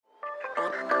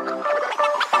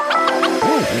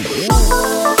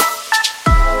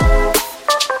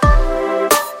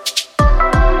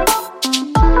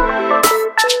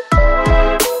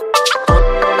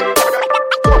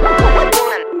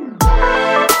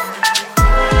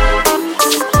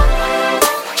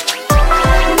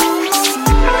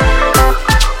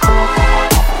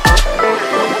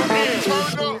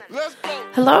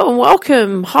Hello and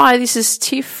welcome. Hi, this is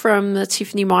Tiff from the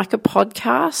Tiffany Micah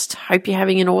podcast. Hope you're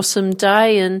having an awesome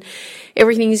day and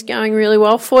everything's going really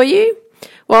well for you.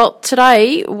 Well,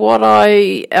 today what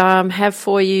I have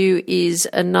for you is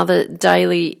another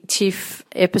daily Tiff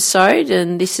episode,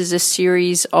 and this is a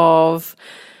series of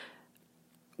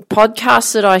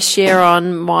podcasts that I share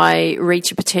on my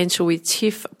Reach Your Potential with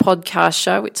Tiff podcast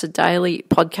show. It's a daily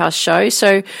podcast show.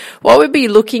 So what we'll be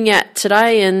looking at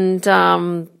today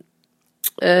and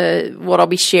what I'll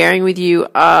be sharing with you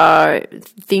are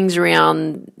things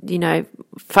around,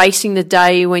 facing the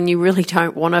day when you really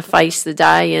don't want to face the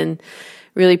day and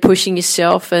really pushing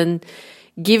yourself and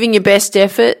giving your best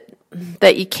effort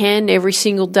that you can every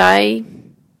single day.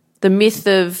 The myth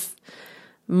of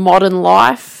modern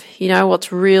life,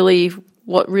 what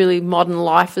really modern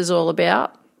life is all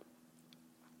about.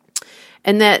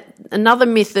 And that another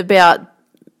myth about,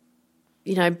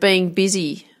 being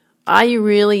busy. Are you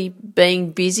really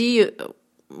being busy,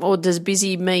 or does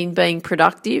busy mean being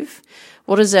productive?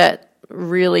 What does that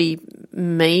really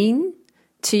mean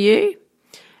to you?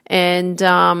 And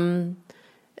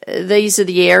these are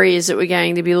the areas that we're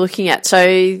going to be looking at. So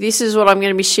this is what I'm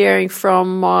going to be sharing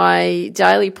from my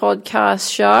daily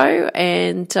podcast show,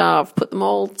 and I've put them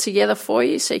all together for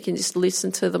you so you can just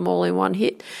listen to them all in one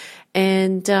hit.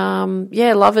 And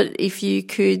love it if you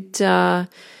could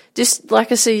just,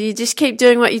 like I said, you just keep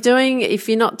doing what you're doing. If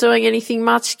you're not doing anything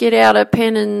much, get out a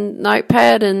pen and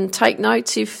notepad and take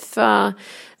notes. If that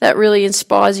really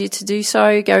inspires you to do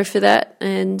so, go for that.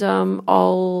 And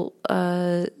I'll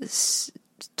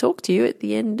talk to you at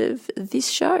the end of this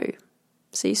show.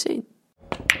 See you soon.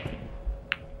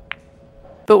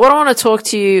 But what I want to talk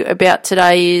to you about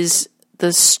today is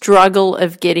the struggle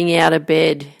of getting out of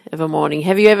bed of a morning.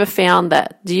 Have you ever found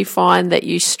that? Do you find that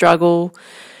you struggle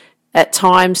at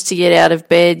times to get out of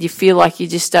bed? You feel like you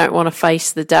just don't want to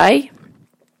face the day?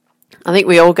 I think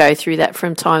we all go through that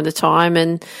from time to time,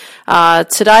 and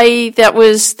today that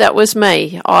was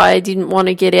me. I didn't want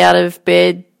to get out of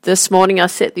bed this morning. I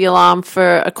set the alarm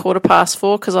for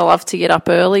 4:15 because I love to get up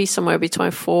early, somewhere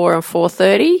between 4 and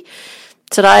 4:30.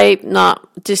 Today,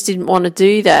 just didn't want to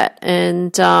do that,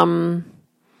 and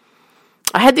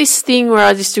I had this thing where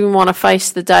I just didn't want to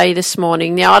face the day this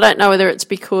morning. Now, I don't know whether it's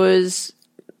because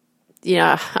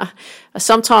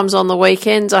sometimes on the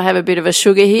weekends I have a bit of a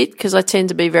sugar hit because I tend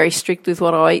to be very strict with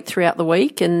what I eat throughout the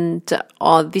week. And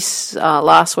this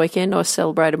last weekend I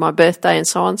celebrated my birthday and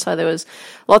so on. So there was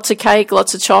lots of cake,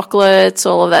 lots of chocolates,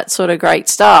 all of that sort of great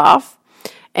stuff.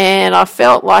 And I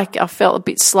felt a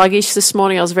bit sluggish this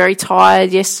morning. I was very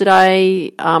tired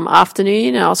yesterday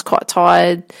afternoon. I was quite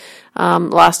tired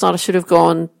last night. I should have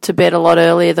gone to bed a lot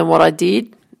earlier than what I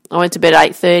did. I went to bed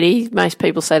at 8:30. Most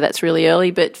people say that's really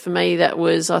early, but for me I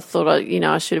thought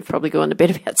I should have probably gone to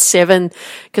bed about 7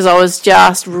 because I was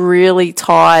just really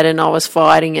tired and I was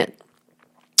fighting it.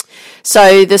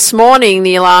 So this morning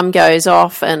the alarm goes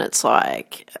off and it's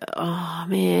like, oh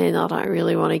man, I don't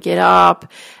really want to get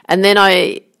up. And then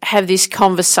I have this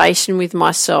conversation with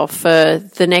myself for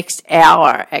the next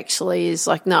hour, actually, is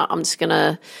like, no, I'm just going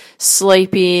to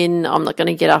sleep in. I'm not going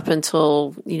to get up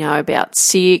until, about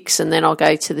 6, and then I'll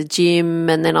go to the gym.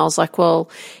 And then I was like,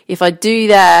 well, if I do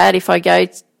that, if I go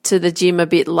to the gym a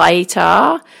bit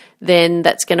later, then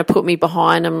that's going to put me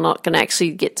behind. I'm not going to actually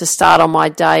get to start on my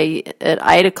day at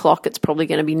 8 o'clock. It's probably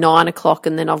going to be 9 o'clock,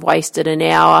 and then I've wasted an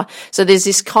hour. So there's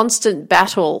this constant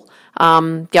battle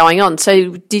going on.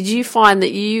 So did you find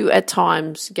that you at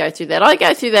times go through that? I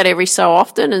go through that every so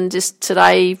often, and just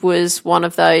today was one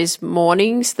of those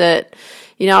mornings that,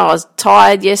 I was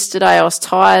tired yesterday, I was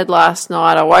tired last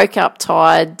night, I woke up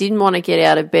tired, didn't want to get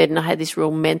out of bed, and I had this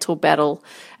real mental battle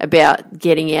about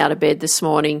getting out of bed this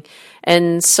morning.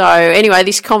 And so anyway,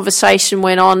 this conversation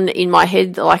went on in my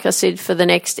head, like I said, for the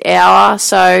next hour.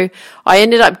 So I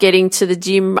ended up getting to the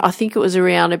gym, I think it was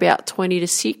around about 20 to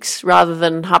 6 rather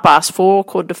than 4:30,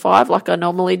 4:45 like I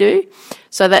normally do.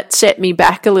 So that set me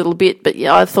back a little bit. But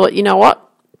I thought, you know what?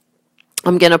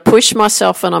 I'm going to push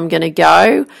myself and I'm going to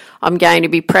go. I'm going to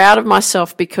be proud of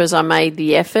myself because I made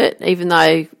the effort, even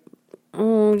though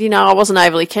I wasn't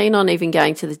overly keen on even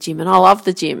going to the gym, and I love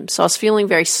the gym. So I was feeling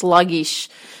very sluggish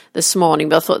this morning,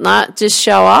 but I thought, no, just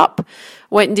show up.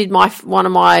 Went and did one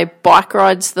of my bike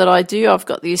rides that I do. I've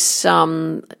got this,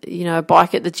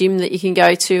 bike at the gym that you can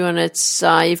go to, and it's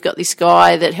you've got this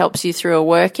guy that helps you through a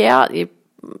workout. You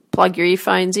plug your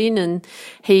earphones in and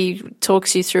he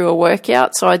talks you through a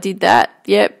workout. So I did that.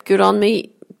 Yep, good on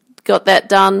me. Got that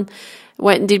done.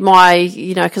 Went and did my,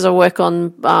 because I work on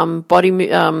body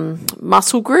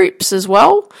muscle groups as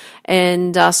well.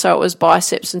 And so it was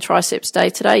biceps and triceps day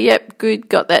today. Yep, good,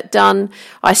 got that done.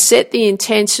 I set the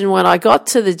intention when I got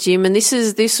to the gym, and this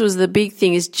was the big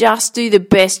thing, is just do the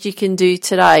best you can do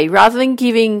today. Rather than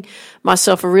giving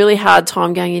myself a really hard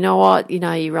time going, you know what,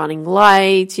 you're running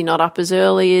late, you're not up as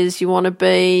early as you want to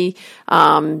be,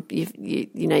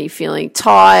 you're feeling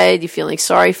tired, you're feeling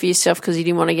sorry for yourself because you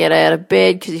didn't want to get out of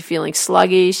bed because you're feeling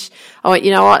sluggish. I went,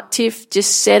 you know what, Tiff,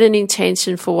 just set an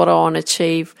intention for what I want to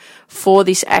achieve for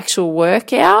this actual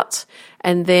workout,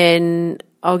 and then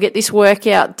I'll get this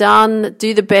workout done,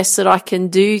 do the best that I can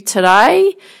do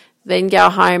today, then go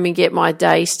home and get my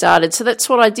day started. So that's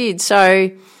what I did. So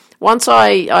once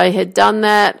I had done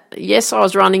that, yes, I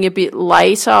was running a bit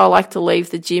later. I like to leave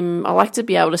the gym. I like to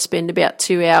be able to spend about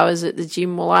 2 hours at the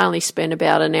gym. Well, I only spend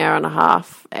about an hour and a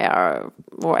half, around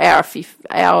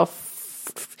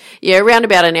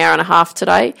about an hour and a half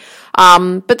today.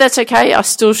 But that's okay. I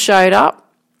still showed up.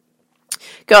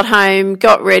 Got home,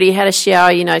 got ready, had a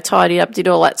shower, tidied up, did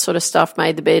all that sort of stuff,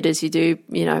 made the bed as you do,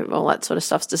 all that sort of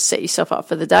stuff to set yourself up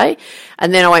for the day.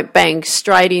 And then I went bang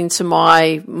straight into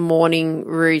my morning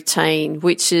routine,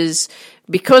 which is,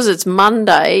 because it's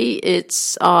Monday,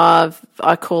 it's I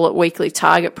call it weekly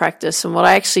target practice. And what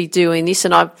I actually do in this,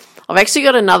 and I've actually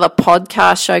got another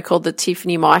podcast show called the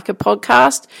Tiffany Micah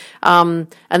podcast, and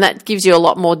that gives you a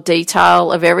lot more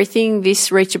detail of everything.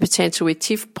 This Reach Your Potential with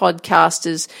Tiff podcast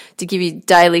is to give you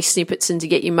daily snippets and to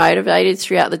get you motivated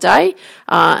throughout the day,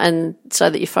 and so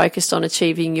that you're focused on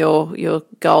achieving your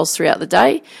goals throughout the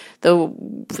day. The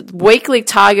weekly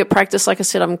target practice, like I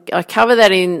said, I cover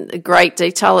that in great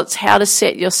detail. It's how to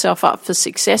set yourself up for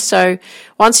success. So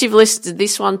once you've listened to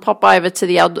this one, pop over to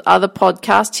the other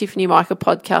podcast, Tiffany Micah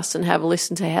podcast, and have a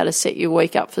listen to how to set your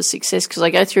week up for success, because I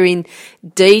go through in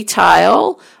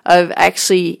detail of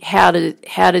actually how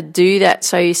to do that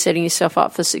so you're setting yourself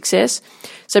up for success.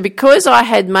 So because I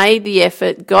had made the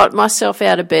effort, got myself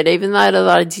out of bed, even though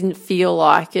I didn't feel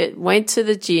like it, went to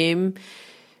the gym,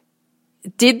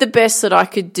 did the best that I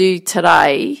could do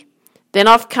today, then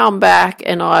I've come back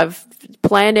and I've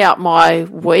planned out my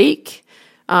week,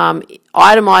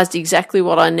 itemized exactly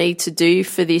what I need to do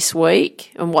for this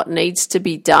week and what needs to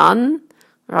be done,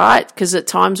 right? Because at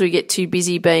times we get too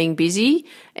busy being busy,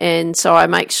 and so I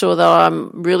make sure that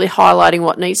I'm really highlighting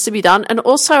what needs to be done. And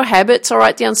also habits, I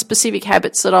write down specific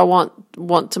habits that I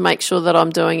want to make sure that I'm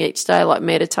doing each day, like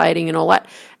meditating and all that.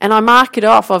 And I mark it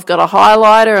off. I've got a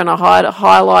highlighter and I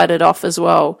highlight it off as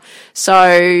well.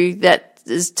 So that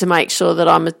is to make sure that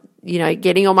I'm,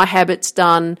 getting all my habits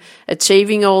done,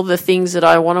 achieving all the things that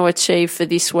I want to achieve for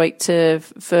this week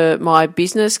for my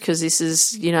business, because this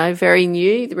is, very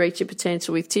new, the Reach Your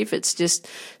Potential with Tiff. It's just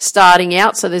starting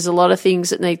out, so there's a lot of things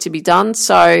that need to be done.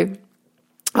 So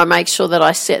I make sure that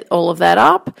I set all of that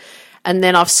up, and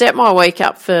then I've set my week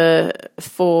up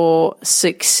for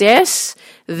success.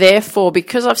 Therefore,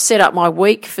 because I've set up my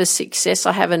week for success,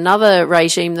 I have another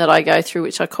regime that I go through,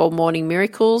 which I call Morning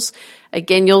Miracles.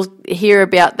 Again, you'll hear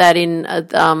about that in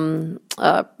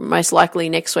most likely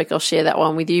next week. I'll share that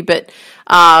one with you. But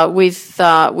with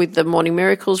the Morning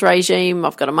Miracles regime,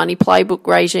 I've got a money playbook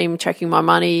regime, tracking my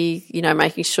money,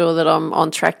 making sure that I'm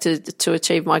on track to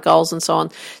achieve my goals and so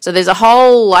on. So there's a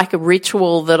whole a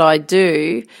ritual that I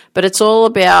do, but it's all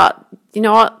about,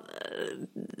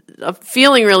 I'm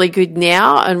feeling really good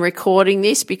now and recording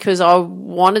this because I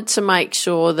wanted to make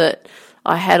sure that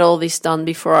I had all this done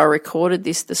before I recorded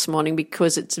this morning,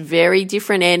 because it's very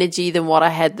different energy than what I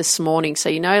had this morning. So,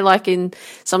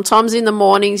 sometimes in the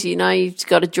mornings, you've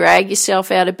got to drag yourself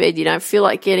out of bed. You don't feel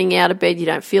like getting out of bed. You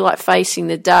don't feel like facing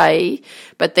the day,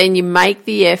 but then you make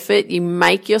the effort. You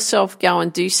make yourself go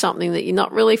and do something that you're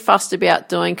not really fussed about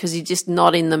doing because you're just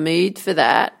not in the mood for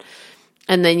that.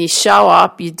 And then you show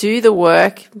up, you do the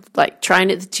work, like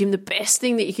train at the gym. The best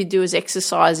thing that you could do is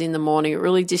exercise in the morning. It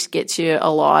really just gets you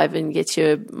alive and gets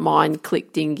your mind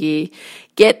clicked in gear.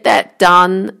 Get that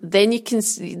done. Then you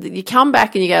come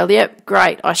back and you go, yep,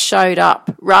 great, I showed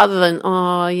up. Rather than,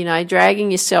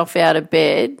 dragging yourself out of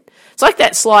bed. It's like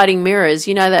that Sliding Mirrors,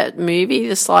 that movie,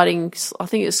 I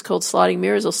think it's called Sliding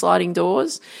Mirrors or Sliding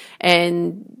Doors.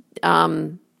 And,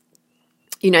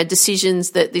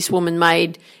 decisions that this woman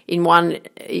made in one,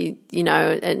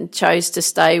 and chose to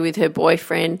stay with her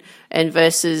boyfriend, and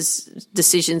versus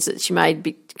decisions that she made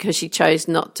because she chose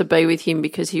not to be with him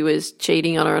because he was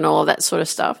cheating on her and all of that sort of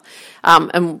stuff.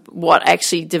 And what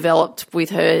actually developed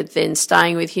with her then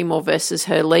staying with him or versus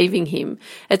her leaving him.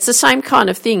 It's the same kind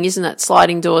of thing, isn't it?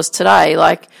 Sliding doors today.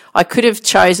 Like, I could have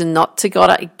chosen not to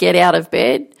get out of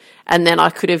bed, and then I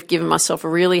could have given myself a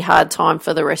really hard time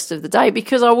for the rest of the day,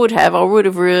 because I would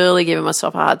have really given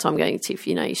myself a hard time going, Tiff,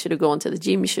 you should have gone to the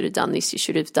gym, you should have done this, you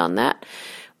should have done that.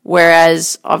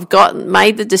 Whereas I've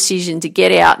made the decision to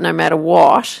get out no matter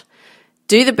what,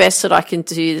 do the best that I can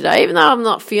do today, even though I'm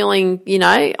not feeling,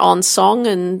 on song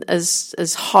and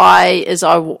as high as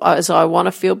I want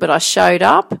to feel, but I showed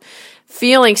up.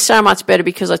 Feeling so much better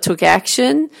because I took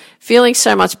action, feeling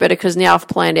so much better because now I've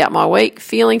planned out my week,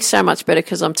 feeling so much better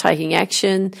because I'm taking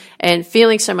action, and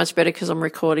feeling so much better because I'm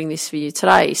recording this for you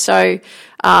today. So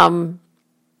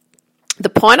the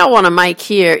point I want to make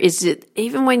here is that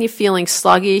even when you're feeling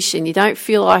sluggish and you don't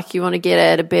feel like you want to get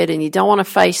out of bed and you don't want to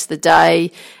face the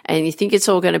day and you think it's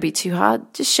all going to be too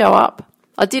hard, just show up.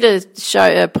 I did a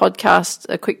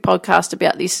quick podcast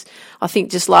about this, I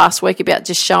think just last week, about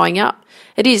just showing up.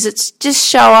 It's just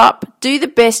show up, do the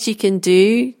best you can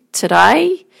do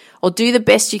today, or do the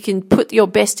best you can, put your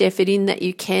best effort in that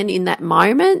you can in that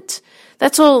moment.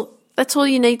 That's all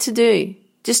you need to do.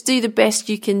 Just do the best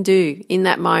you can do in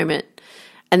that moment.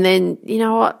 And then, you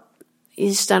know what? You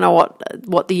just don't know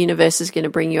what the universe is going to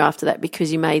bring you after that,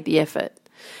 because you made the effort.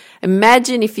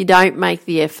 Imagine if you don't make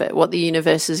the effort, what the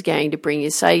universe is going to bring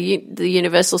you. The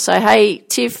universe will say, hey,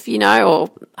 Tiff, or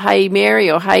hey,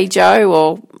 Mary, or hey, Joe,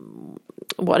 or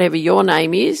whatever your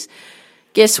name is.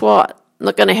 Guess what? I'm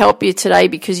not going to help you today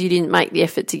because you didn't make the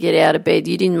effort to get out of bed.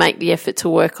 You didn't make the effort to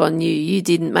work on you. You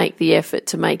didn't make the effort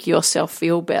to make yourself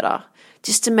feel better.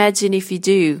 Just imagine if you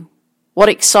do. What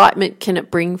excitement can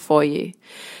it bring for you?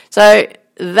 So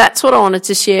that's what I wanted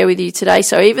to share with you today.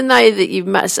 So even though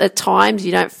that at times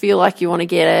you don't feel like you want to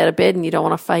get out of bed and you don't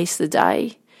want to face the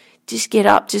day, just get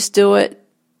up, just do it,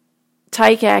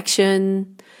 take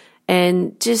action,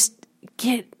 and just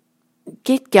get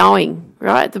going,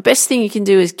 right? The best thing you can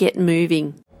do is get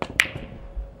moving.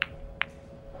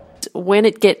 When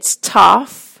it gets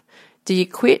tough, do you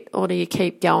quit or do you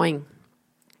keep going?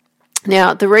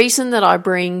 Now, the reason that I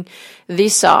bring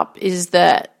this up is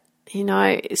that,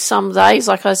 some days,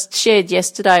 like I shared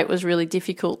yesterday, it was really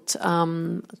difficult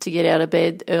to get out of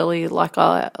bed early like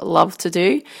I love to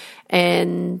do.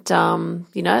 And,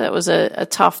 that was a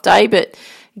tough day, but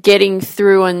getting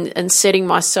through and setting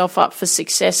myself up for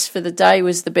success for the day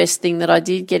was the best thing that I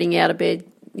did. Getting out of bed,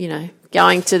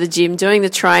 going to the gym, doing the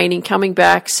training, coming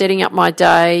back, setting up my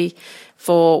day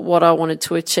for what I wanted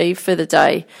to achieve for the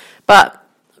day. But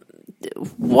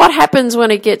what happens when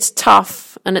it gets tough,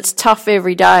 and it's tough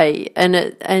every day, and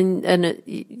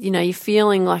you're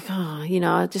feeling like,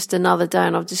 just another day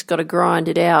and I've just got to grind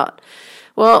it out?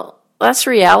 Well, that's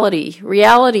reality.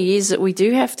 Reality is that we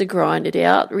do have to grind it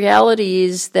out. Reality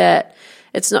is that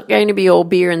it's not going to be all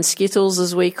beer and Skittles,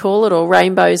 as we call it, or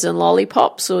rainbows and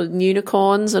lollipops or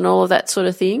unicorns and all of that sort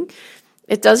of thing.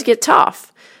 It does get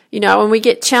tough, and we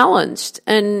get challenged.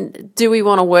 And do we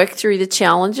want to work through the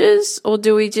challenges, or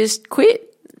do we just quit?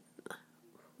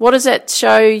 What does that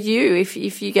show you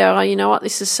if you go, oh, you know what,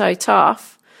 this is so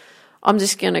tough, I'm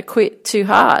just going to quit too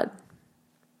hard?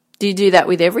 Do you do that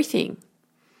with everything?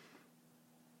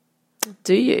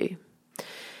 Do you?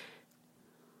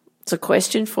 It's a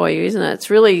question for you, isn't it?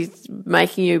 It's really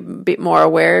making you a bit more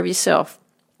aware of yourself.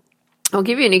 I'll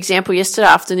give you an example. Yesterday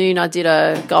afternoon, I did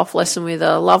a golf lesson with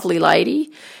a lovely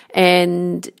lady,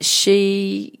 and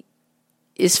she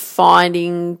is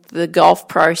finding the golf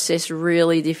process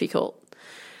really difficult.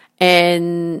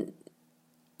 And,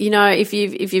 if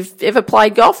you've ever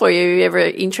played golf, or you're ever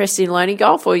interested in learning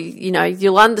golf, or,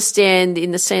 you'll understand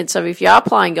in the sense of, if you are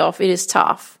playing golf, it is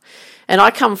tough. And I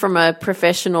come from a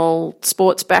professional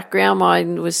sports background.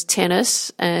 Mine was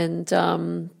tennis, and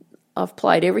I've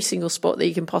played every single sport that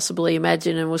you can possibly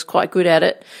imagine and was quite good at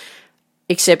it,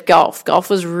 except golf. Golf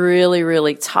was really,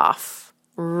 really tough,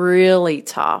 really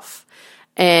tough.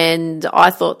 And I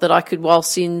thought that I could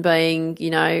waltz in, being,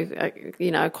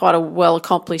 quite a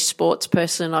well-accomplished sports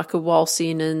person. I could waltz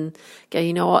in and go,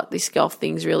 you know what, this golf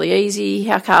thing's really easy.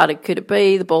 How hard could it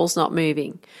be? The ball's not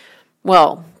moving.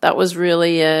 Well, that was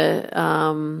really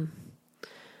an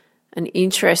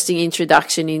interesting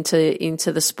introduction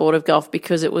into the sport of golf,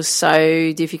 because it was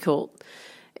so difficult.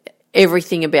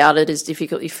 Everything about it is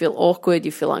difficult. You feel awkward,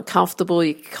 you feel uncomfortable,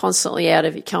 you're constantly out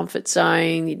of your comfort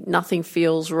zone, nothing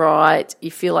feels right, you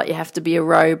feel like you have to be a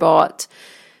robot.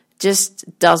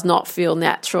 just does not feel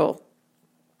natural.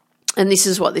 And this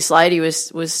is what this lady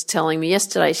was telling me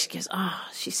yesterday. She goes,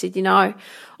 she said,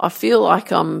 I feel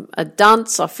like I'm a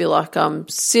dunce. I feel like I'm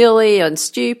silly and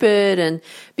stupid, and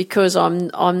because I'm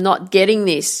not getting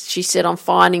this. She said, I'm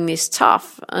finding this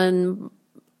tough, and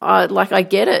I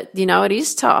get it. It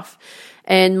is tough.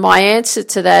 And my answer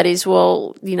to that is,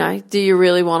 well, do you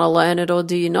really want to learn it or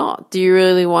do you not? Do you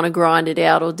really want to grind it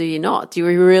out or do you not? Do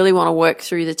you really want to work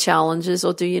through the challenges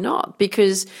or do you not?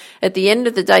 Because at the end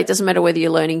of the day, it doesn't matter whether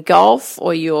you're learning golf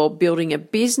or you're building a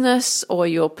business or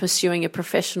you're pursuing a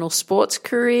professional sports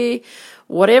career,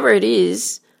 whatever it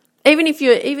is, even if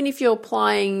you're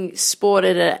playing sport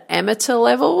at an amateur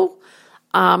level,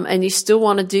 and you still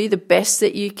want to do the best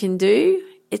that you can do,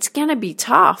 it's going to be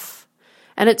tough.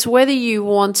 And it's whether you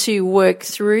want to work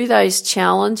through those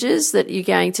challenges that you're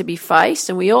going to be faced,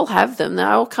 and we all have them, they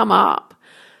all come up,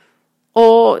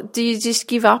 or do you just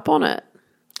give up on it?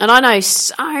 And I know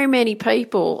so many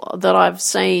people that I've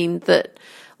seen that,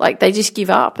 they just give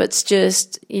up. It's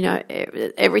just,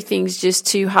 everything's just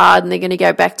too hard and they're going to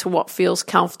go back to what feels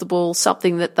comfortable,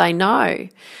 something that they know.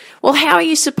 Well, how are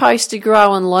you supposed to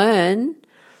grow and learn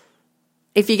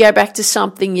if you go back to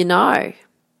something you know?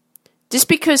 Just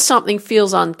because something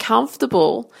feels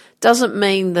uncomfortable doesn't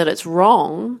mean that it's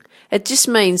wrong. It just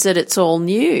means that it's all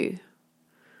new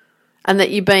and that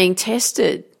you're being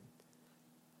tested.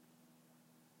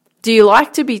 Do you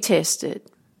like to be tested?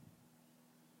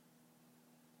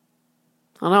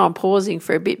 I know I'm pausing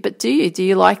for a bit, but do you? Do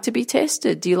you like to be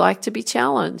tested? Do you like to be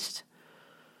challenged?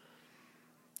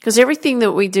 Because everything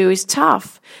that we do is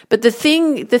tough. But the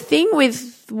thing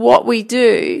with what we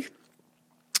do,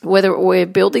 whether we're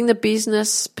building the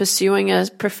business, pursuing a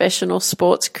professional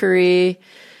sports career,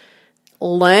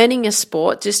 learning a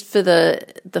sport just for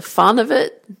the fun of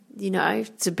it,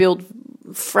 to build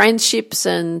friendships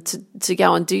and to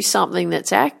go and do something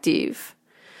that's active,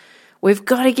 we've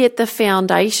got to get the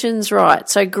foundations right.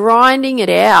 So grinding it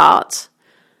out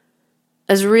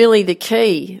is really the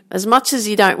key, as much as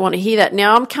you don't want to hear that.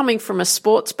 Now, I'm coming from a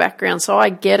sports background, so I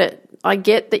get it. I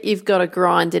get that you've got to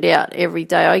grind it out every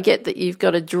day. I get that you've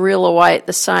got to drill away at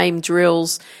the same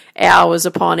drills hours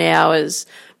upon hours.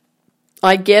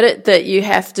 I get it that you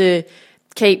have to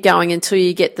keep going until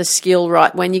you get the skill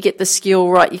right. When you get the skill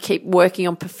right, you keep working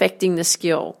on perfecting the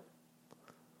skill.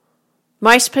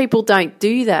 Most people don't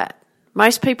do that.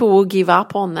 Most people will give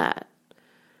up on that.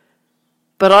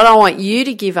 But I don't want you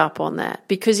to give up on that,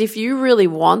 because if you really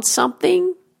want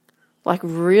something,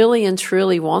 really and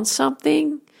truly want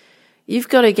something, you've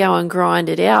got to go and grind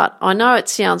it out. I know it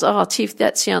sounds, Tiff,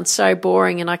 that sounds so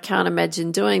boring and I can't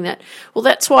imagine doing that. Well,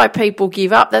 that's why people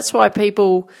give up. That's why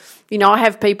people, I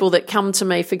have people that come to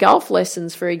me for golf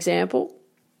lessons, for example,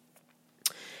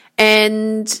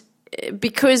 and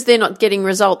because they're not getting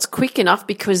results quick enough,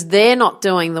 because they're not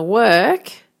doing the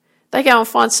work, they go and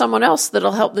find someone else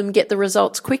that'll help them get the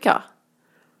results quicker,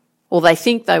 or they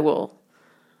think they will.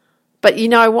 But you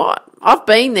know what? I've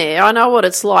been there. I know what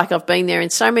it's like. I've been there in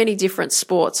so many different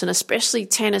sports, and especially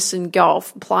tennis and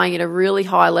golf, playing at a really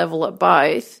high level at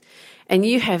both. And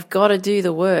you have got to do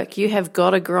the work. You have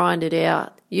got to grind it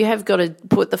out. You have got to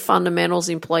put the fundamentals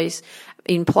in place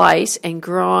and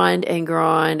grind and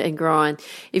grind and grind.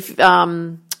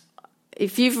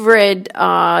 If you've read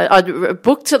a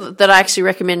book that I actually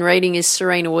recommend reading is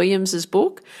Serena Williams'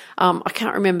 book. I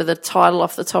can't remember the title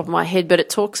off the top of my head, but it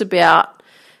talks about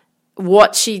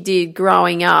what she did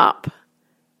growing up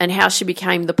and how she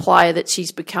became the player that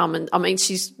she's become. And I mean,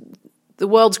 she's the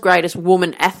world's greatest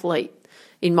woman athlete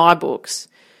in my books.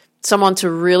 Someone to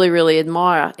really, really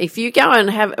admire. If you go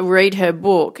and read her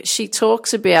book, she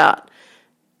talks about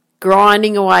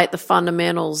grinding away at the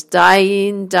fundamentals day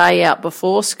in, day out,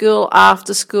 before school,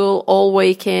 after school, all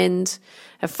weekend.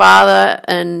 Her father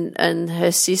and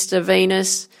her sister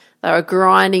Venus, they were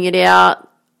grinding it out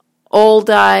all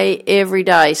day, every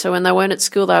day. So when they weren't at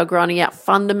school, they were grinding out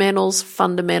fundamentals,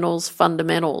 fundamentals,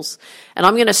 fundamentals. And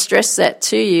I'm going to stress that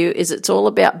to you, is it's all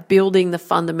about building the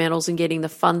fundamentals and getting the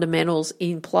fundamentals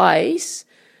in place.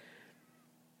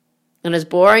 And as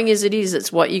boring as it is, it's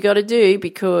what you got to do,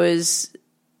 because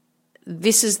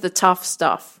this is the tough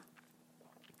stuff.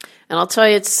 And I'll tell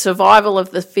you, it's survival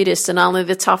of the fittest, and only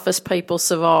the toughest people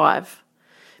survive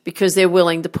because they're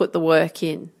willing to put the work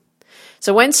in.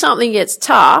 So when something gets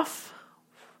tough,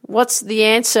 what's the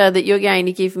answer that you're going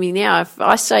to give me now? If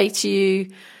I say to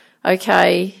you,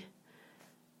 okay,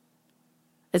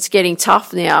 it's getting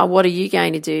tough now, what are you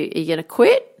going to do? Are you going to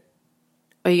quit,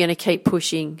 or are you going to keep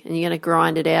pushing and you're going to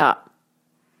grind it out?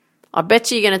 I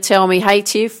bet you're going to tell me, hey,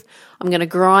 Tiff, I'm going to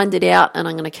grind it out and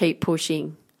I'm going to keep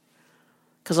pushing.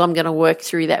 because I'm going to work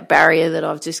through that barrier that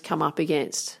I've just come up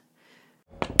against.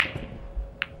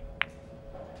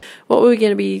 What we're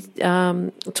going to be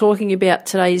talking about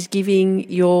today is giving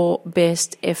your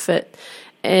best effort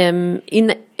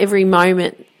in every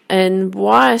moment. And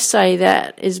why I say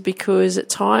that is because at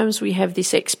times we have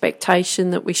this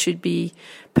expectation that we should be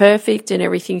perfect and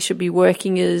everything should be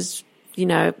working as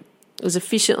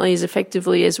efficiently, as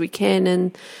effectively as we can.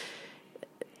 And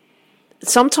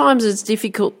sometimes it's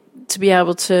difficult to be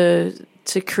able to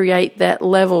create that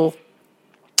level.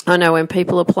 I know when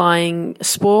people are playing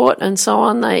sport and so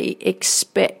on, they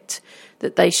expect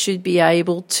that they should be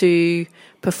able to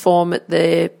perform at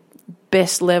their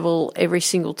best level every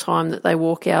single time that they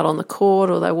walk out on the court,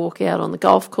 or they walk out on the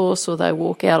golf course, or they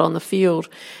walk out on the field.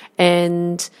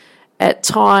 And at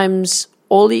times,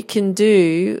 all you can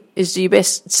do is do your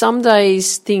best. Some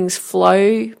days things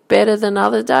flow better than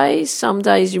other days. Some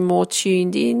days you're more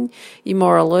tuned in, you're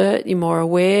more alert, you're more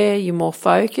aware, you're more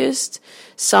focused.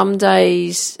 Some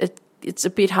days it's a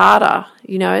bit harder.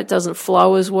 It doesn't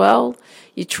flow as well.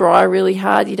 You try really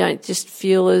hard. You don't just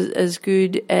feel as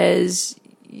good as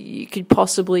you could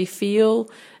possibly feel.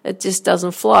 It just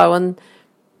doesn't flow. And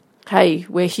hey,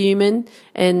 we're human,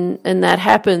 and that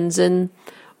happens. And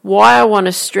why I want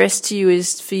to stress to you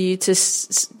is for you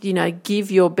to, give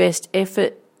your best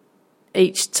effort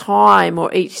each time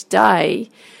or each day,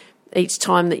 each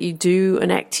time that you do an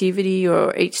activity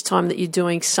or each time that you're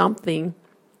doing something,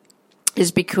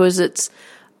 is because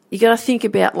you got to think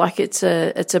about like it's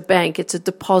a bank, it's a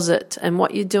deposit, and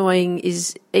what you're doing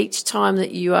is each time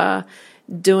that you are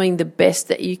doing the best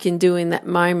that you can do in that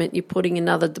moment, you're putting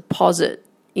another deposit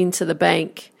into the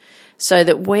bank so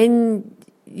that when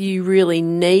you really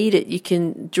need it, you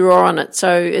can draw on it.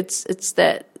 So it's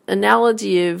that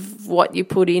analogy of what you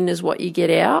put in is what you get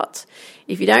out.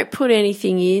 If you don't put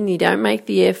anything in, you don't make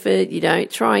the effort, you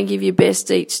don't try and give your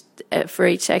best for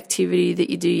each activity that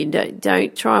you do, you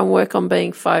don't try and work on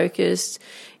being focused,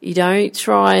 you don't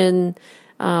try and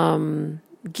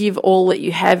give all that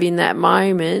you have in that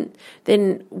moment,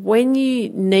 then when you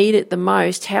need it the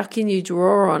most, how can you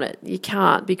draw on it? You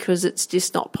can't, because it's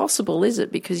just not possible, is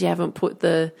it? Because you haven't put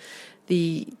the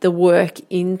work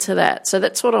into that. So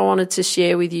that's what I wanted to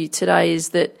share with you today, is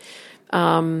that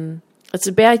it's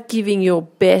about giving your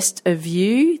best of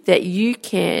you that you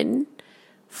can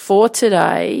for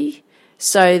today,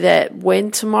 so that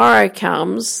when tomorrow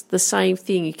comes, the same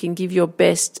thing, you can give your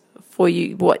best for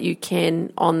you, what you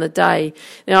can on the day.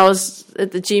 Now, I was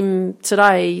at the gym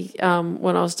today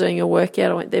when I was doing a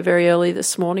workout. I went there very early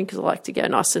this morning because I like to go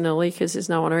nice and early because there's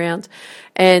no one around.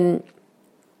 And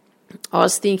I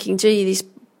was thinking, gee, this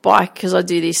bike, because I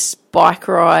do this bike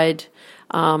ride,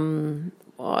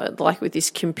 like with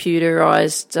this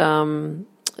computerized,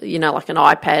 like an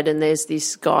iPad, and there's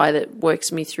this guy that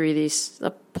works me through this. I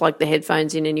plug the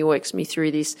headphones in and he works me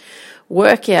through this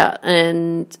workout.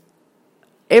 And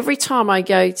every time I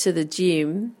go to the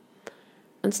gym,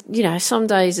 and some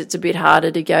days it's a bit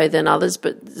harder to go than others,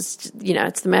 but it's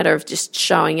the matter of just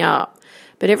showing up.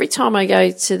 But every time I go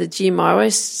to the gym, I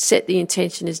always set the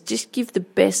intention as just give the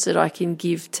best that I can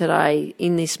give today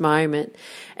in this moment.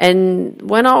 And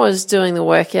when I was doing the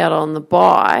workout on the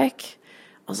bike,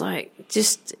 I was like,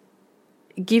 just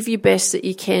give your best that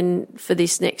you can for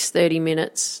this next 30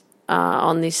 minutes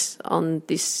on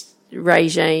this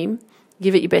regime.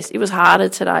 Give it your best. It was harder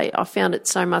today. I found it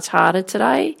so much harder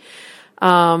today.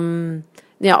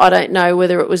 Now, I don't know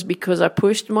whether it was because I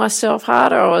pushed myself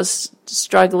harder, or I was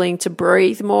struggling to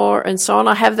breathe more and so on.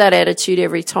 I have that attitude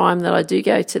every time that I do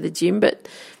go to the gym, but,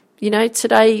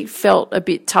 today felt a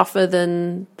bit tougher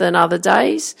than other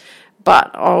days.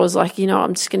 But I was like,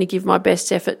 I'm just going to give my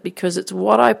best effort, because it's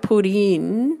what I put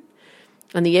in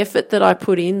and the effort that I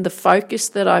put in, the focus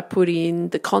that I put in,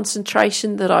 the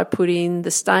concentration that I put in,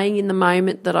 the staying in the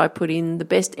moment that I put in, the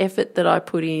best effort that I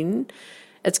put in,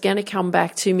 it's going to come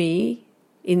back to me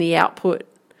in the output,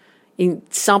 in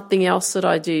something else that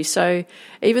I do. So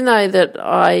even though that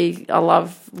I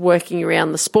love working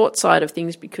around the sport side of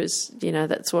things, because,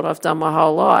 that's what I've done my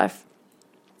whole life,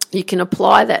 you can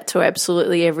apply that to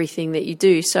absolutely everything that you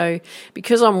do. So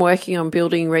because I'm working on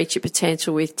building Reach Your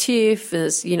Potential with Tiff,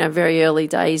 as very early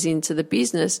days into the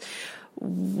business,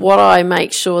 what I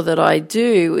make sure that I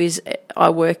do is I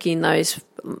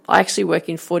actually work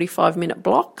in 45-minute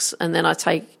blocks, and then I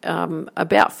take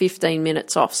about 15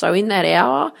 minutes off. So in that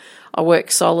hour, I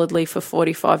work solidly for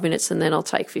 45 minutes, and then I'll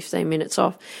take 15 minutes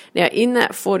off. Now, in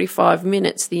that 45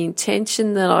 minutes, the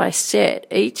intention that I set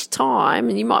each time,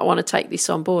 and you might want to take this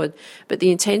on board, but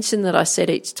the intention that I set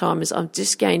each time is I'm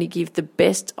just going to give the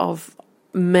best of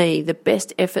me, the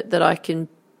best effort that I can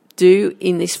do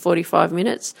in this 45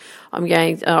 minutes.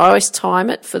 I always time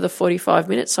it for the 45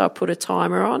 minutes, so I put a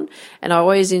timer on, and I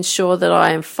always ensure that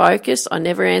I am focused. I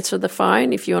never answer the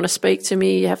phone. If you want to speak to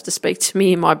me, you have to speak to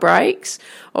me in my breaks,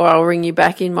 or I'll ring you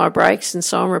back in my breaks and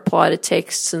so on, reply to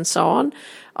texts and so on.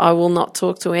 I will not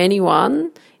talk to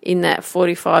anyone in that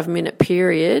 45-minute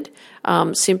period,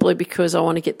 simply because I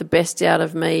want to get the best out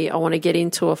of me. I want to get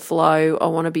into a flow. I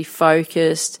want to be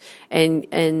focused and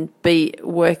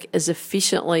work as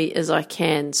efficiently as I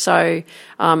can. So,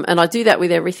 and I do that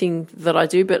with everything that I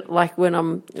do, but like when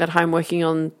I'm at home working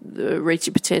on Reach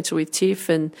Your Potential with Tiff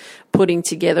and putting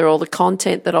together all the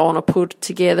content that I want to put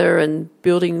together and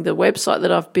building the website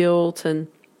that I've built and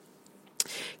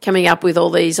coming up with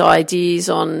all these ideas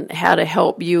on how to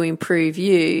help you improve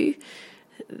you,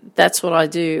 that's what I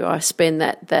do. I spend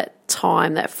that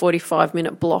time, that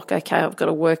 45-minute block. Okay, I've got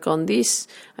to work on this.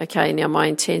 Okay, now my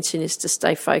intention is to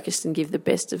stay focused and give the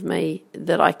best of me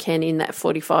that I can in that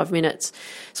 45 minutes.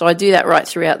 So I do that right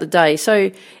throughout the day.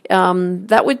 So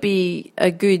that would be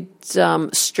a good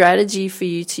strategy for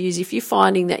you to use if you're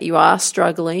finding that you are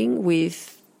struggling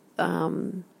with,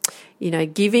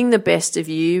 giving the best of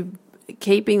you,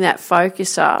 keeping that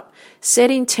focus up.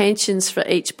 Set intentions for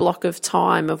each block of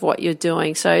time of what you're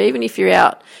doing. So even if you're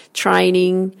out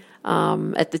training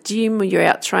at the gym or you're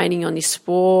out training on your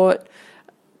sport,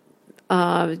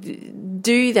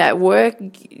 do that work.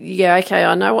 Yeah, okay,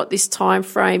 I know what this time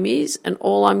frame is, and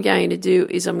all I'm going to do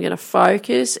is I'm going to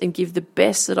focus and give the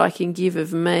best that I can give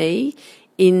of me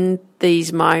in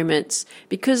these moments,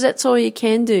 because that's all you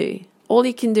can do. All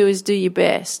you can do is do your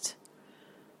best.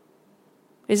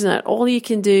 Isn't it? All you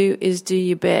can do is do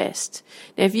your best.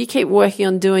 Now, if you keep working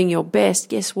on doing your best,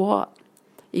 guess what?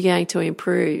 You're going to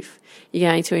improve. You're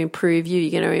going to improve you.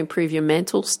 You're going to improve your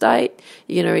mental state.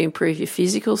 You're going to improve your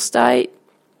physical state.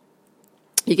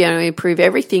 You're going to improve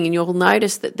everything, and you'll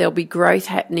notice that there'll be growth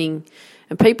happening.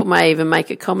 And people may even make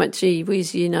a comment, gee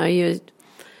whiz, you're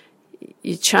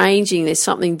changing. There's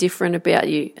something different about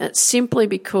you. And it's simply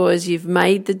because you've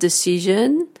made the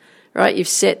decision, right? You've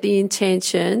set the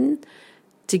intention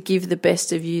to give the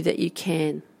best of you that you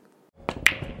can.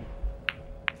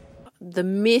 The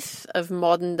myth of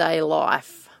modern day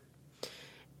life,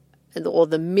 or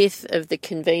the myth of the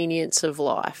convenience of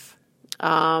life.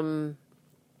 I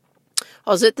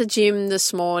was at the gym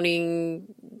this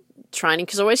morning training,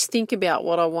 because I always think about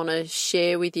what I want to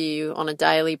share with you on a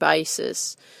daily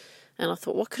basis. And I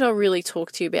thought, what could I really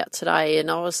talk to you about today? And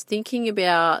I was thinking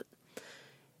about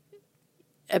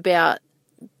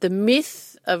the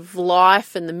myth of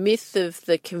life and the myth of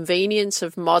the convenience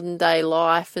of modern day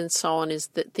life and so on, is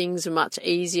that things are much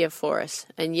easier for us.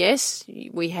 And yes,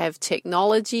 we have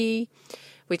technology,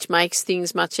 which makes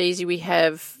things much easier. We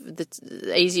have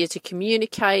easier to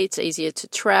communicate, it's easier to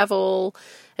travel,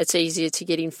 it's easier to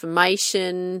get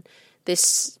information.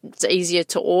 It's easier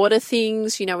to order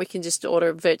things. We can just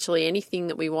order virtually anything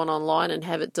that we want online and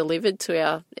have it delivered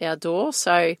to our door.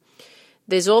 So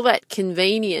there's all that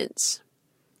convenience.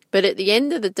 But at the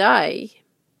end of the day,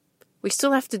 we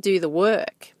still have to do the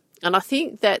work. And I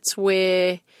think that's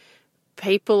where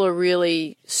people are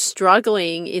really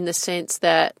struggling, in the sense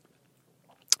that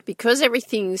because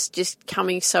everything's just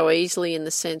coming so easily in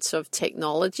the sense of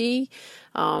technology,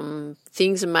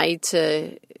 things are made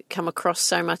to come across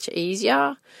so much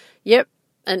easier. Yep.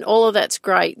 And all of that's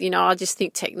great. I just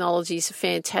think technology is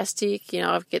fantastic.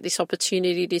 I get this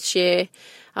opportunity to share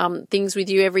things with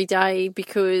you every day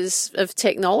because of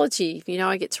technology.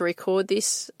 I get to record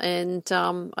this, and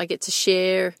I get to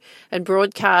share and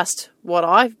broadcast what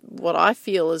I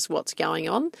feel is what's going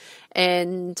on.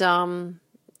 And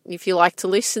if you like to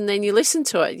listen, then you listen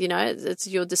to it. It's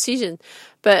your decision.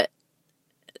 But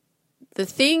the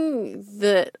thing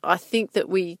that I think that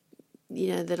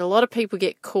that a lot of people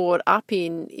get caught up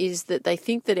in is that they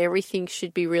think that everything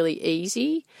should be really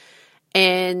easy,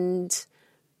 and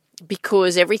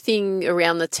because everything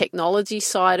around the technology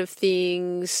side of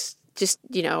things, just,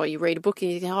 you read a book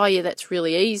and you think, oh yeah, that's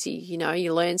really easy.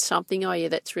 You learn something, oh yeah,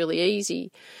 that's really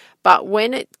easy. But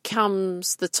when it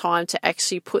comes the time to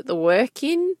actually put the work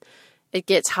in, it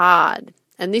gets hard.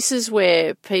 And this is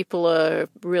where people are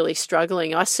really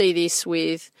struggling. I see this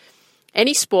with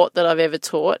any sport that I've ever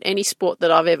taught, any sport that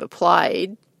I've ever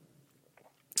played.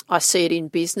 I see it in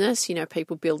business,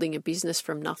 people building a business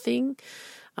from nothing.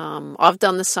 I've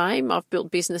done the same. I've built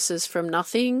businesses from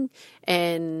nothing,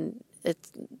 and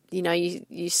it's,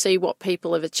 you see what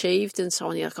people have achieved and so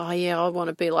on. You're like, oh yeah, I want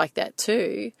to be like that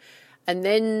too. And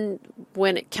then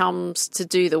when it comes to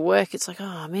do the work, it's like,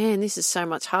 oh man, this is so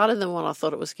much harder than what I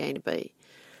thought it was going to be.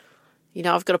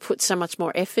 I've got to put so much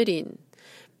more effort in.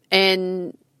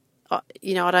 And I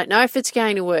don't know if it's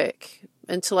going to work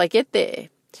until I get there.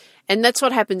 And that's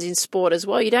what happens in sport as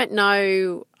well. You don't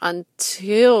know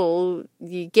until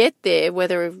you get there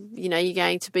whether, you're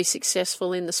going to be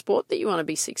successful in the sport that you want to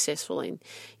be successful in.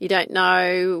 You don't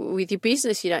know with your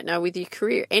business. You don't know with your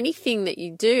career. Anything that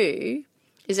you do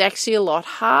is actually a lot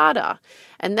harder.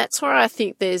 And that's where I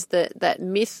think there's that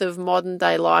myth of modern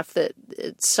day life that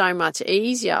it's so much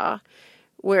easier,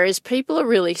 whereas people are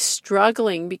really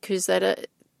struggling because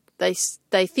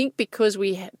they think because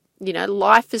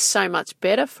life is so much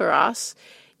better for us,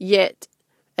 yet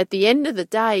at the end of the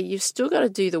day, you've still got to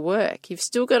do the work. You've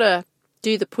still got to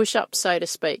do the push-ups, so to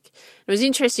speak. It was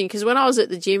interesting because when I was at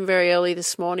the gym very early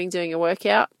this morning doing a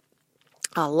workout,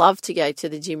 I love to go to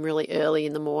the gym really early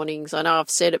in the mornings. I know I've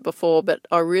said it before, but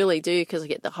I really do because I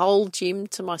get the whole gym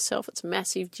to myself. It's a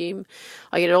massive gym.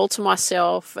 I get it all to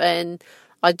myself, and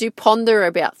I do ponder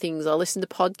about things. I listen to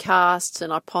podcasts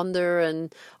and I ponder,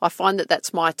 and I find that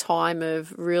that's my time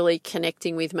of really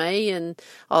connecting with me, and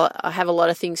I have a lot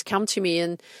of things come to me.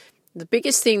 And the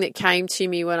biggest thing that came to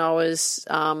me when I was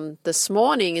this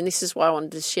morning, and this is why I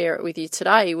wanted to share it with you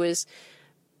today, was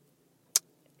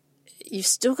you've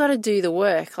still got to do the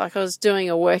work. Like I was doing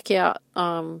a workout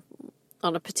on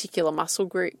a particular muscle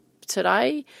group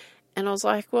today, and I was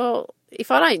like, well, if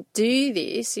I don't do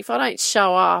this, if I don't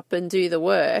show up and do the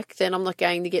work, then I'm not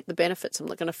going to get the benefits. I'm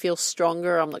not going to feel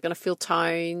stronger. I'm not going to feel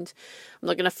toned. I'm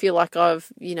not going to feel like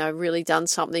I've, really done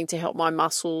something to help my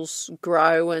muscles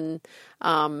grow and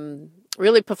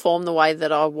really perform the way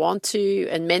that I want to.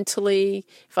 And mentally,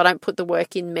 if I don't put the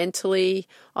work in mentally,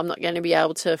 I'm not going to be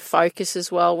able to focus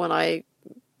as well when I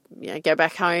go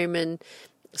back home and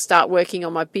start working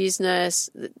on my business.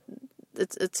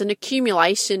 It's an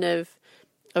accumulation of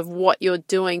what you're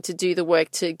doing to do the work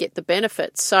to get the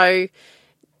benefits. So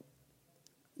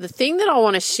the thing that I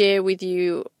want to share with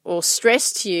you or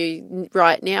stress to you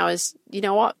right now is, you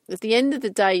know what, at the end of the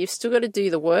day, you've still got to do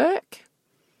the work.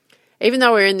 Even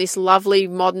though we're in this lovely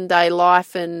modern day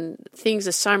life and things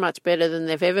are so much better than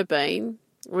they've ever been,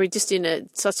 we're just in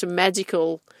such a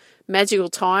magical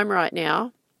time right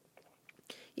now.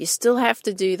 You still have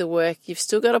to do the work. You've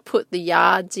still got to put the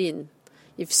yards in.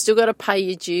 You've still got to pay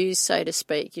your dues, so to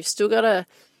speak. You've still got to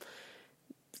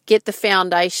get the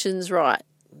foundations right.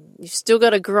 You've still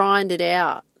got to grind it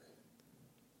out.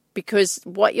 Because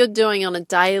what you're doing on a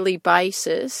daily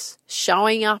basis,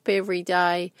 showing up every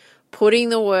day, putting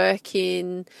the work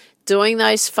in, doing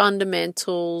those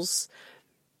fundamentals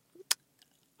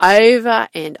over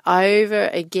and over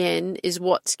again is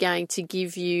what's going to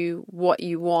give you what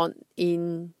you want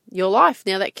in your life.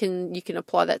 Now you can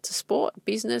apply that to sport,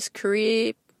 business,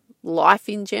 career, life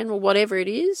in general, whatever it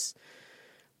is.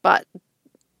 But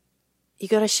you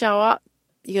got to show up,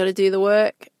 you got to do the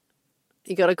work,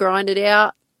 you got to grind it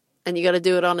out, and you got to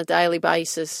do it on a daily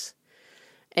basis.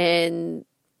 And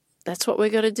that's what we're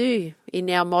going to do in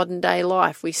our modern day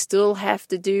life. We still have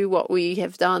to do what we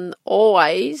have done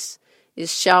always,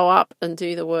 is show up and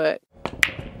do the work.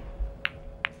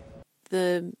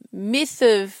 The myth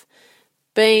of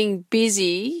being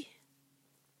busy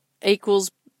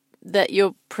equals that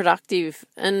you're productive.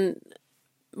 And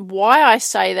why I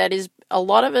say that is a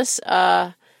lot of us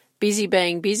are busy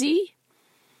being busy,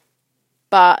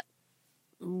 but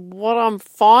what I'm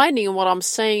finding and what I'm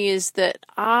seeing is that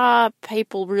are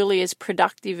people really as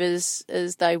productive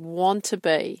as they want to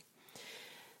be?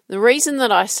 The reason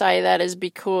that I say that is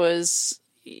because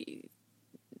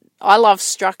I love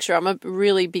structure. I'm a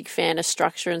really big fan of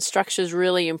structure, and structure is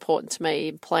really important to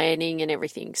me, planning and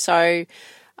everything. So,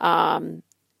 and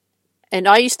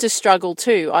I used to struggle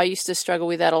too. I used to struggle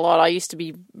with that a lot. I used to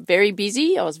be very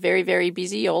busy. I was very, very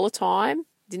busy all the time.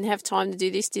 Didn't have time to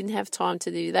do this, didn't have time to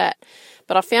do that.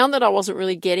 But I found that I wasn't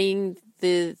really getting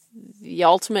the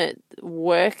ultimate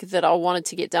work that I wanted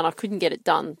to get done. I couldn't get it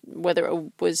done, whether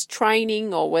it was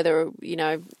training or whether,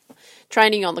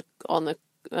 training on the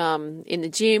in the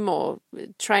gym or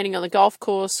training on the golf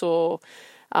course or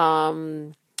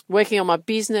working on my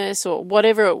business or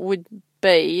whatever it would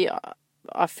be.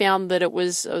 I found that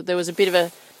there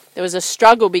was a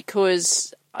struggle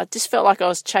because I just felt like I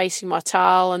was chasing my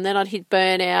tail, and then I'd hit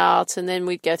burnout, and then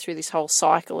we'd go through this whole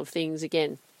cycle of things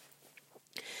again.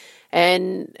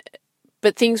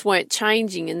 But things weren't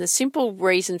changing, and the simple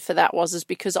reason for that was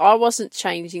because I wasn't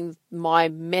changing my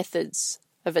methods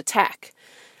of attack.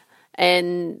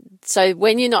 And so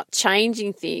when you're not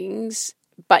changing things,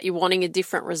 but you're wanting a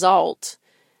different result,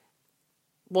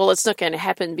 well, it's not going to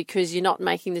happen because you're not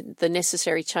making the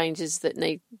necessary changes that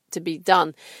need to be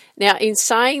done. Now, in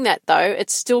saying that, though,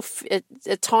 it's still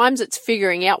at times it's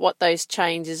figuring out what those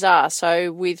changes are.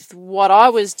 So with what I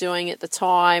was doing at the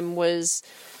time was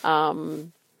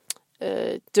doing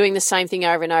the same thing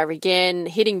over and over again,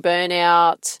 hitting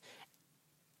burnout,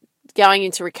 going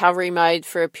into recovery mode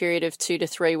for a period of 2 to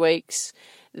 3 weeks,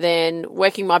 then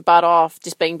working my butt off,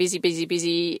 just being busy,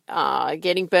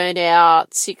 getting burned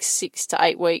out 6 to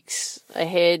 8 weeks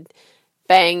ahead,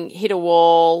 bang, hit a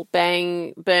wall,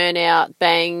 bang, burnout,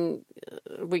 bang,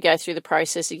 we go through the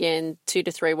process again, 2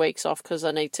 to 3 weeks off because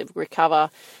I need to recover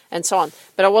and so on.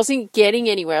 But I wasn't getting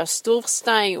anywhere. I was still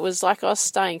staying. It was like I was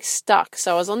staying stuck.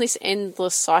 So I was on this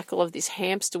endless cycle of this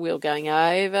hamster wheel going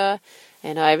over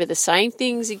and over the same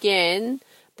things again,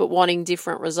 but wanting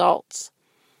different results.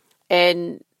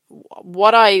 And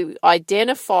what I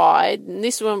identified, and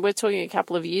this one we're talking a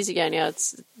couple of years ago now,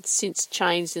 it's since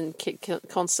changed and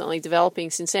constantly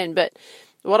developing since then, but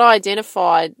what I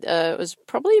identified was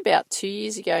probably about 2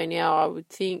 years ago now, I would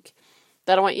think,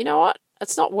 that I went, you know what,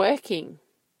 it's not working.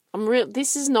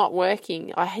 This is not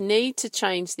working. I need to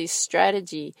change this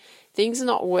strategy. Things are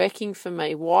not working for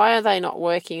me. Why are they not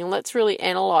working? And let's really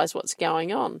analyse what's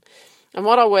going on. And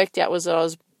what I worked out was that I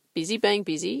was being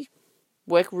busy,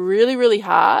 work really, really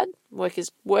hard, work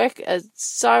as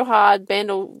so hard,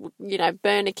 burn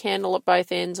a candle at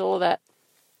both ends, all of that.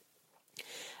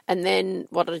 And then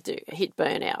what did I do? I hit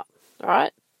burnout, all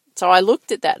right? So I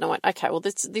looked at that and I went, okay, well,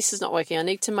 this is not working. I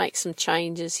need to make some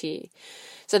changes here.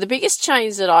 So the biggest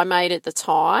change that I made at the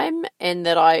time, and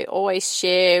that I always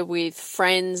share with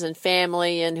friends and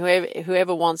family and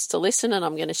whoever wants to listen, and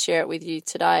I'm going to share it with you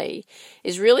today,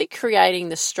 is really creating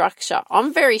the structure.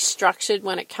 I'm very structured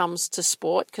when it comes to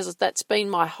sport because that's been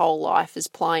my whole life, is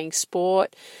playing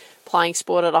sport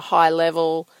at a high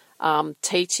level,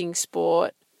 teaching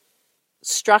sport.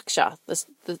 Structure,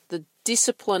 the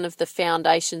discipline of the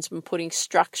foundations, and putting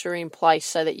structure in place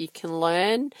so that you can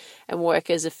learn and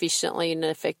work as efficiently and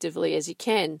effectively as you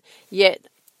can. Yet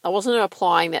I wasn't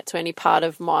applying that to any part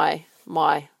of my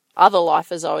other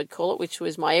life, as I would call it, which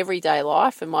was my everyday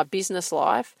life and my business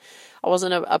life. I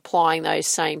wasn't applying those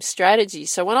same strategies.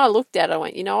 So when I looked at it, I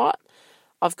went, you know what?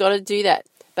 I've got to do that.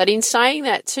 But in saying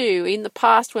that too, in the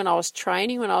past when I was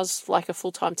training, when I was like a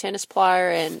full-time tennis player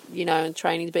and, and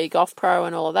training to be a golf pro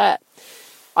and all of that,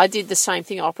 I did the same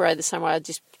thing. I operated the same way. I'd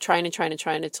just train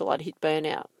until I'd hit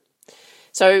burnout.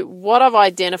 So what I've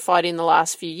identified in the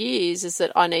last few years is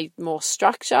that I need more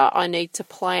structure. I need to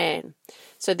plan.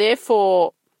 So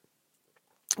therefore,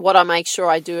 what I make sure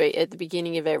I do at the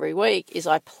beginning of every week is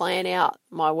I plan out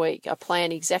my week. I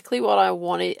plan exactly what I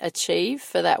want to achieve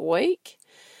for that week.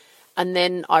 And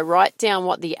then I write down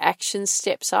what the action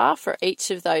steps are for each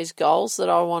of those goals that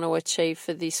I want to achieve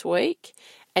for this week.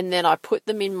 And then I put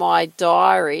them in my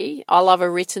diary. I love a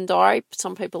written diary.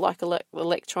 Some people like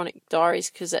electronic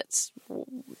diaries because that's,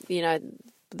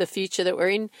 the future that we're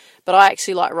in. But I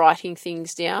actually like writing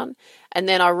things down. And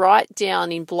then I write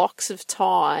down in blocks of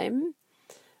time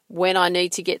when I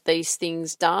need to get these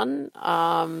things done,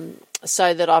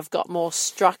 so that I've got more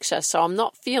structure. So I'm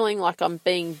not feeling like I'm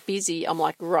being busy. I'm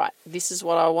like, right, this is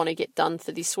what I want to get done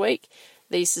for this week.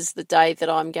 This is the day that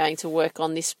I'm going to work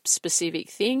on this specific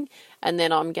thing, and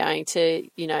then I'm going to,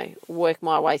 work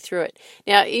my way through it.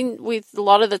 Now, with a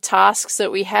lot of the tasks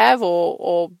that we have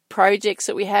or projects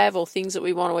that we have or things that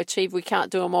we want to achieve, we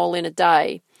can't do them all in a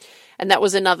day. And that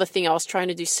was another thing. I was trying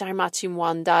to do so much in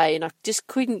one day, and I just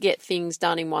couldn't get things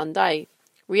done in one day.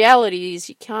 Reality is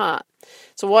you can't.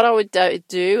 So what I would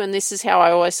do, and this is how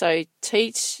I also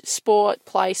teach sport,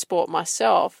 play sport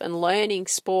myself, and learning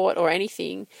sport or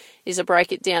anything, is I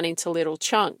break it down into little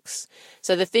chunks.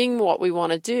 So what we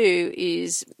want to do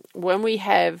is when we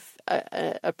have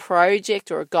a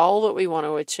project or a goal that we want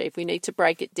to achieve, we need to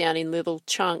break it down in little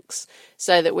chunks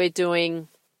so that we're doing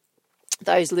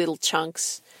those little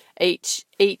chunks each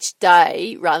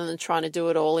day rather than trying to do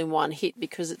it all in one hit,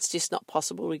 because it's just not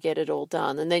possible to get it all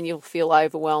done. And then you'll feel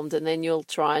overwhelmed, and then you'll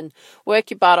try and work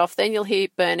your butt off, then you'll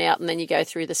hit burnout, and then you go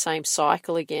through the same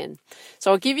cycle again. So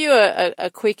I'll give you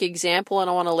a quick example, and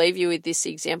I want to leave you with this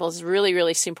example. It's a really,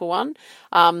 really simple one.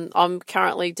 I'm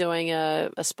currently doing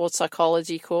a sports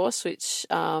psychology course, which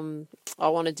I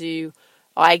want to do.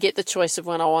 I get the choice of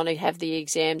when I want to have the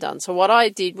exam done. So what I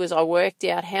did was I worked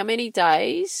out how many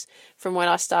days from when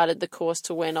I started the course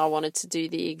to when I wanted to do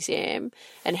the exam,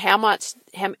 and how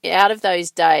out of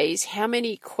those days, how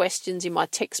many questions in my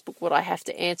textbook would I have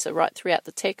to answer right throughout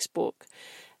the textbook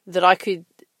that I could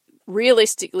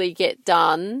realistically get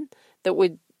done that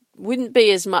wouldn't be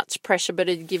as much pressure, but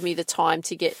it'd give me the time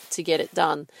to get it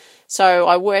done. So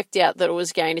I worked out that it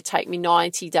was going to take me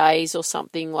 90 days or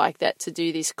something like that to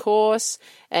do this course,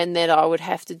 and that I would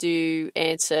have to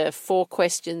answer 4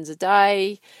 questions a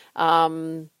day,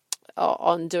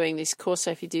 on doing this course.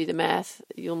 So if you do the math,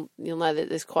 you'll know that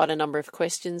there's quite a number of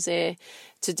questions there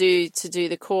to do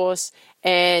the course.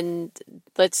 And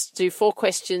let's do 4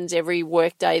 questions every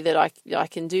work day that I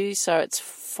can do. So it's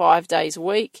 5 days a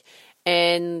week,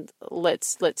 and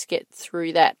let's get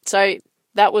through that. So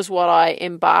that was what I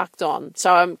embarked on.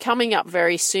 So I'm coming up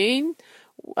very soon,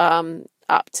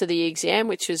 up to the exam,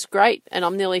 which is great, and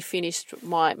I'm nearly finished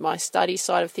my study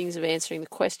side of things, of answering the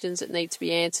questions that need to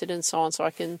be answered and so on, so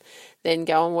I can then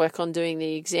go and work on doing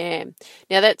the exam.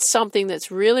 Now that's something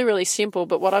that's really, really simple,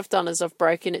 but what I've done is I've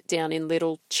broken it down in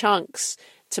little chunks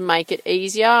to make it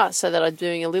easier, so that I'm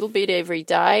doing a little bit every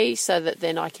day, so that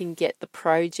then I can get the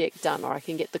project done, or I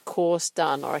can get the course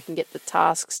done, or I can get the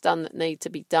tasks done that need to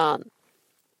be done.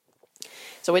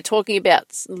 So we're talking about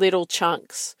little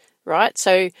chunks, right?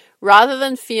 So rather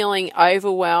than feeling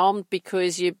overwhelmed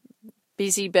because you're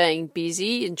busy being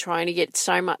busy and trying to get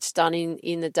so much done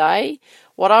in the day,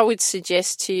 what I would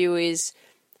suggest to you is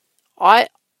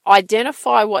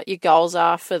identify what your goals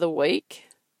are for the week,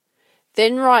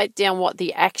 then write down what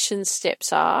the action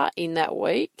steps are in that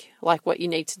week, like what you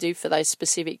need to do for those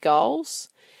specific goals.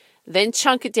 Then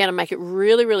chunk it down and make it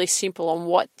really, really simple on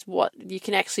what you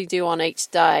can actually do on each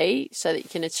day, so that you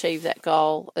can achieve that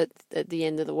goal at the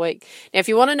end of the week. Now, if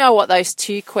you want to know what those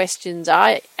 2 questions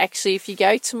are, actually, if you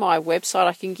go to my website,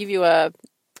 I can give you a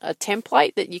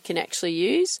template that you can actually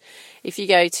use. If you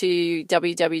go to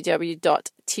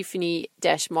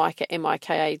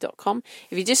www.tiffany-mika.com,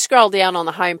 if you just scroll down on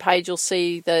the home page, you'll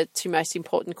see the 2 most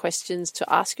important questions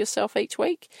to ask yourself each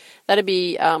week. That'd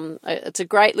be it's a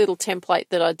great little template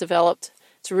that I developed.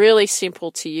 It's really simple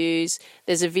to use.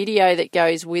 There's a video that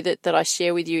goes with it that I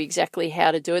share with you exactly how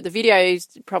to do it. The video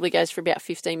probably goes for about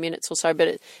 15 minutes or so, but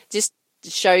it just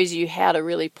shows you how to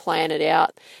really plan it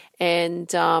out. And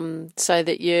so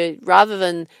that you're, rather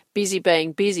than busy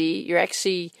being busy, you're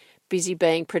actually busy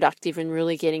being productive and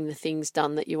really getting the things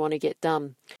done that you want to get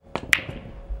done.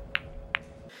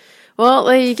 Well,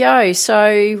 there you go.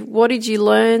 So what did you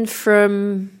learn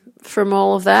from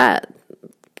all of that?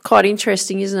 Quite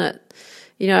interesting, isn't it?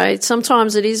 You know,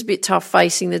 sometimes it is a bit tough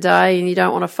facing the day and you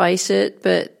don't want to face it,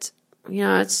 but, you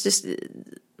know, it's just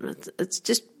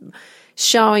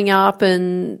showing up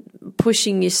and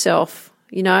pushing yourself.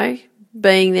 You know,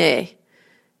 being there,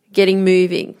 getting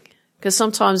moving, because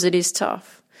sometimes it is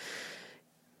tough.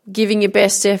 Giving your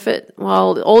best effort.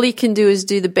 Well, all you can do is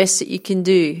do the best that you can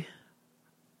do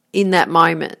in that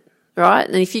moment, right?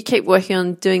 And if you keep working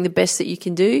on doing the best that you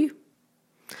can do,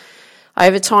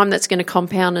 over time that's going to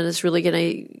compound, and it's really going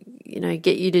to, you know,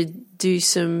 get you to do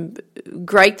some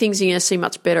great things, and you're going to see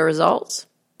much better results.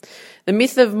 The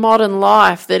myth of modern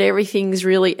life, that everything's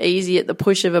really easy at the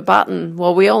push of a button.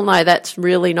 Well, we all know that's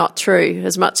really not true,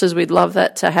 as much as we'd love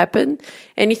that to happen.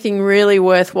 Anything really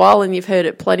worthwhile, and you've heard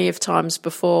it plenty of times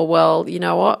before, well, you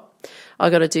know what? I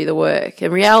got to do the work.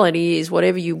 And reality is,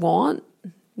 whatever you want,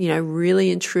 you know, really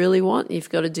and truly want,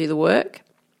 you've got to do the work.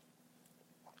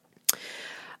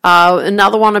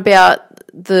 Another one about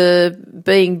the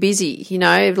being busy. You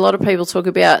know, a lot of people talk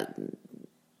about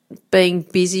being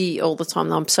busy all the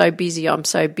time. I'm so busy, I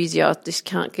just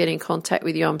can't get in contact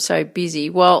with you, I'm so busy.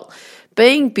 Well,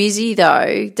 being busy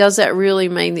though, does that really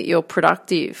mean that you're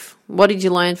productive? What did you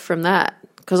learn from that?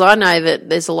 Because I know that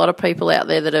there's a lot of people out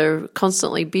there that are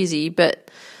constantly busy, but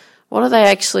what are they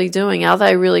actually doing? Are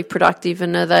they really productive,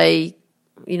 and are they,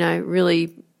 you know,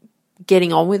 really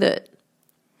getting on with it?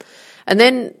 And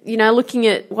then, you know, looking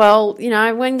at, well, you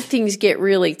know, when things get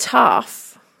really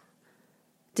tough,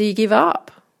 do you give up?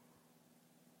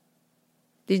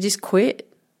 Do you just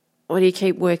quit? Or do you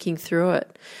keep working through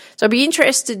it? So I'd be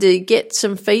interested to get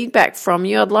some feedback from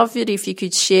you. I'd love it if you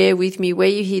could share with me where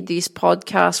you heard this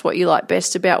podcast, what you like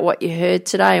best about what you heard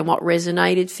today and what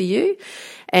resonated for you.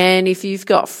 And if you've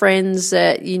got friends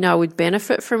that you know would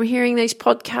benefit from hearing these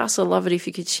podcasts, I'd love it if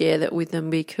you could share that with them,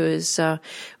 because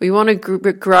we want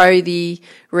to grow the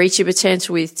Reach Your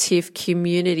Potential with Tiff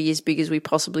community as big as we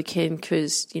possibly can,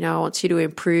 because, you know, I want you to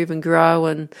improve and grow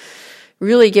and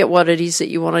really get what it is that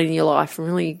you want in your life and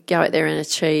really go out there and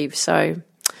achieve. So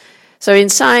in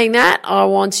saying that, I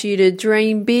want you to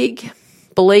dream big,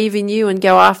 believe in you, and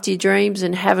go after your dreams,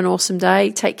 and have an awesome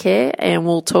day. Take care, and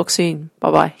we'll talk soon.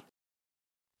 Bye-bye.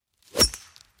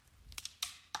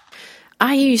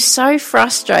 Are you so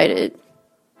frustrated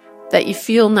that you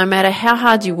feel no matter how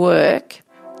hard you work,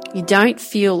 you don't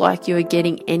feel like you are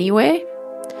getting anywhere?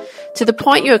 To the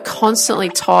point you're constantly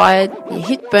tired, you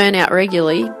hit burnout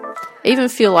regularly, even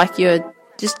feel like you're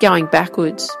just going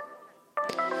backwards.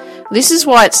 This is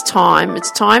why it's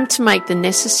time to make the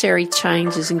necessary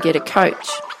changes and get a coach.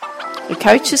 A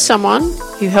coach is someone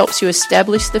who helps you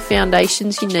establish the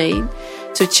foundations you need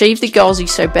to achieve the goals you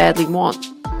so badly want.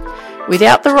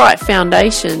 Without the right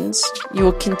foundations, you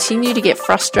will continue to get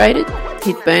frustrated,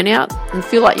 hit burnout, and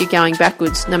feel like you're going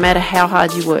backwards no matter how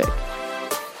hard you work.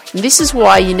 And this is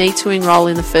why you need to enrol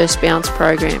in the First Bounce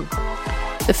program.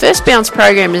 The First Bounce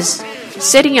program is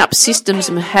setting up systems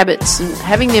and habits and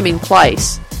having them in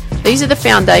place. These are the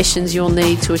foundations you'll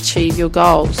need to achieve your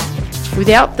goals.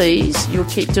 Without these, you'll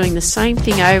keep doing the same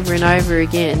thing over and over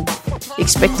again,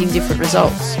 expecting different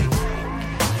results.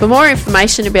 For more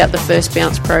information about the First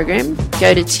Bounce program,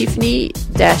 go to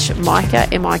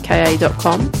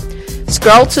tiffany-mika.com,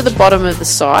 scroll to the bottom of the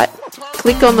site,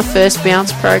 click on the First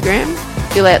Bounce program,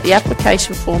 fill out the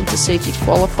application form to see if you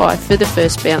qualify for the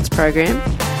First Bounce program,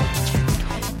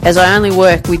 as I only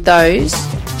work with those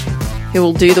who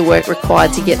will do the work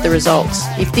required to get the results.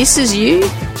 If this is you,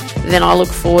 then I look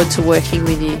forward to working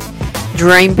with you.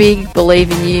 Dream big, believe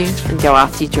in you, and go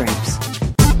after your dreams.